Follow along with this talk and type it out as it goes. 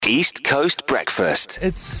East Coast Breakfast.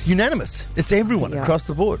 It's unanimous. It's everyone across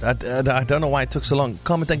the board. I don't know why it took so long.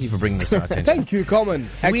 Carmen, thank you for bringing this to our attention. Thank you, Carmen.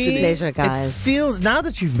 Actually, Pleasure, guys. It feels, now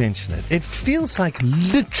that you've mentioned it, it feels like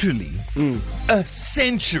literally a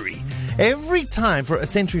century. Every time, for a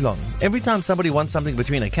century long, every time somebody wants something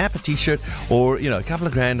between a cap, a t-shirt, or, a couple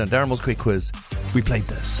of grand on Darren Quick Quiz, we played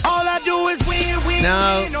this. All I do is win,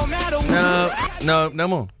 no matter what. No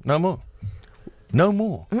more. No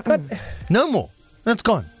more. No more. That's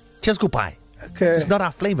gone. Just go buy. Okay. It's not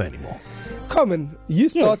our flavor anymore. Carmen, you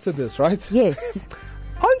started this, right? Yes.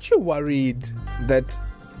 Aren't you worried that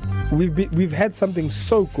we've had something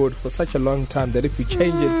so good for such a long time that if we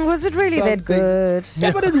change it, Was it really that good?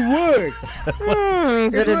 Yeah, but it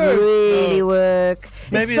worked. Did it really work?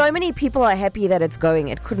 Maybe So it's- many people are happy that it's going.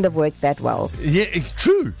 It couldn't have worked that well. Yeah, it's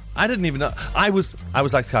true. I didn't even know. I was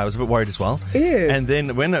like Sky. I was a bit worried as well. Yes. And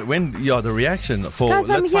then when the reaction for Guys,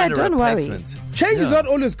 I'm let's here, find a don't worry. replacement. Change is not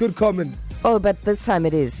always good, Carmen. Oh, but this time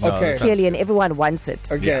it is. Okay. Clearly, and everyone wants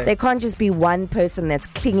it. Okay. There can't just be one person that's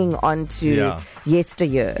clinging on to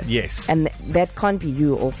yesteryear. Yes. And that can't be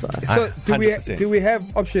you also. So do 100%. we have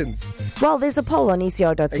options? Well, there's a poll on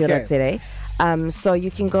ecr.co.za. So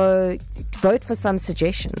you can go vote for some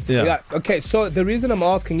suggestions. Yeah. Okay. So the reason I'm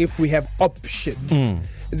asking if we have options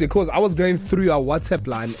is because I was going through our WhatsApp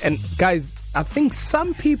line, and guys, I think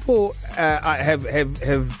some people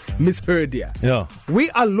have misheard here. Yeah. We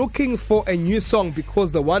are looking for a new song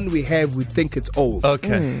because the one we have, we think it's old.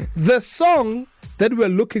 Okay. The song that we're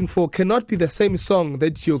looking for cannot be the same song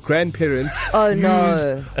that your grandparents Oh,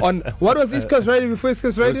 no. used on what was East Coast Radio before East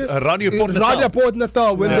Coast Radio? It was, Radio Port Natal. Radio Port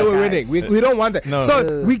Natal when they were winning. We don't want that. No.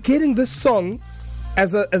 So we're getting this song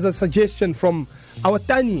as a suggestion from our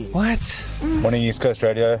Tani. What? Morning East Coast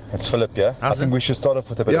Radio, it's Philip here. I think we should start off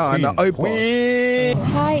with a bit of and Queen. Opa.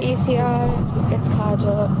 Hi ECR, it's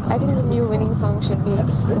Kajal. I think the new winning song should be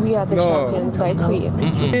We Are the Champions by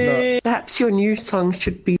Queen. Perhaps your new song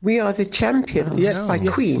should be We Are the Champions by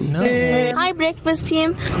Queen. Hi Breakfast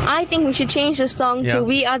team, I think we should change the song to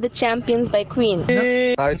We Are the Champions by Queen.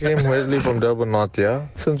 Hi team, Wesley from Durban North here.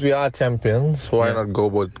 Since we are champions, why not go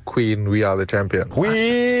with Queen, We Are the Champions?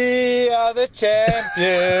 We are the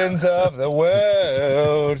champions of the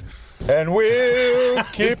world, and we'll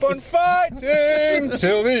keep on fighting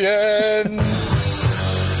till the end.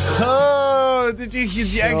 Oh, did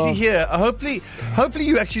you actually hear? Hopefully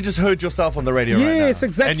you actually just heard yourself on the radio right now. Yes,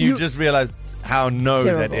 exactly. And you just realized how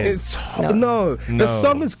that is. No. The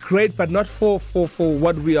song is great, but not for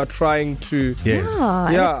what we are trying to. Yes.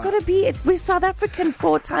 And it's got to be, we're South African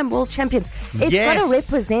 4-time world champions. It's Yes. got to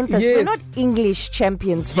represent us. Yes. We're not English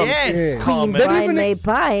champions from Yes, Queen Carmen. Brian May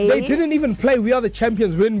Bye. They didn't even play We Are the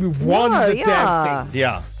Champions when we won the damn thing.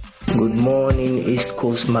 Yeah. Good morning, East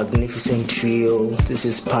Coast Magnificent Trio. This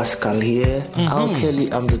is Pascal here. Al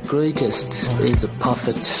Kelly, I'm the greatest, is the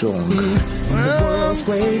perfect song.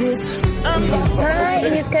 Hi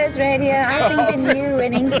East Coast Radio, I think the new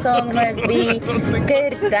winning song must be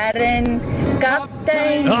Good Darren,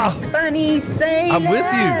 Captain, Funny Sailor.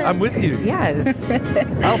 I'm with you. Yes.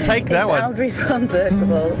 I'll take that one. Audrey from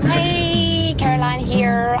Burkable. Hi, Caroline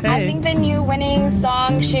here. I think the new winning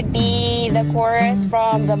song should be the chorus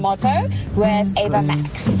from The Motto with Ava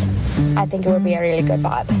Max. I think it would be a really good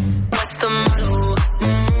vibe.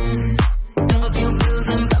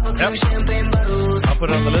 I'll put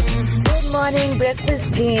it on the list. Good morning,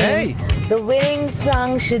 Breakfast team. Hey. The winning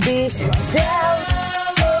song should be Celebrate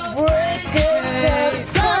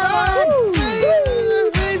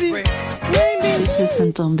This is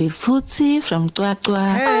Ntombi Futsi from Twatwa.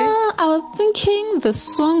 I was thinking the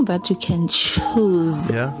song that you can choose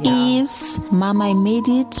is Mama I Made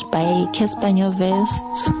It by Casper Nyovest.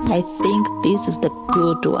 I think this is the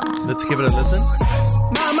good one. Let's give it a listen.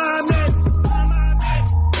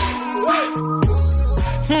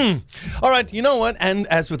 All right, you know what? And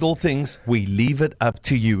as with all things, we leave it up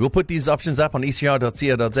to you. We'll put these options up on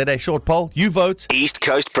ecr.co.za. Short poll. You vote. East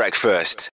Coast Breakfast.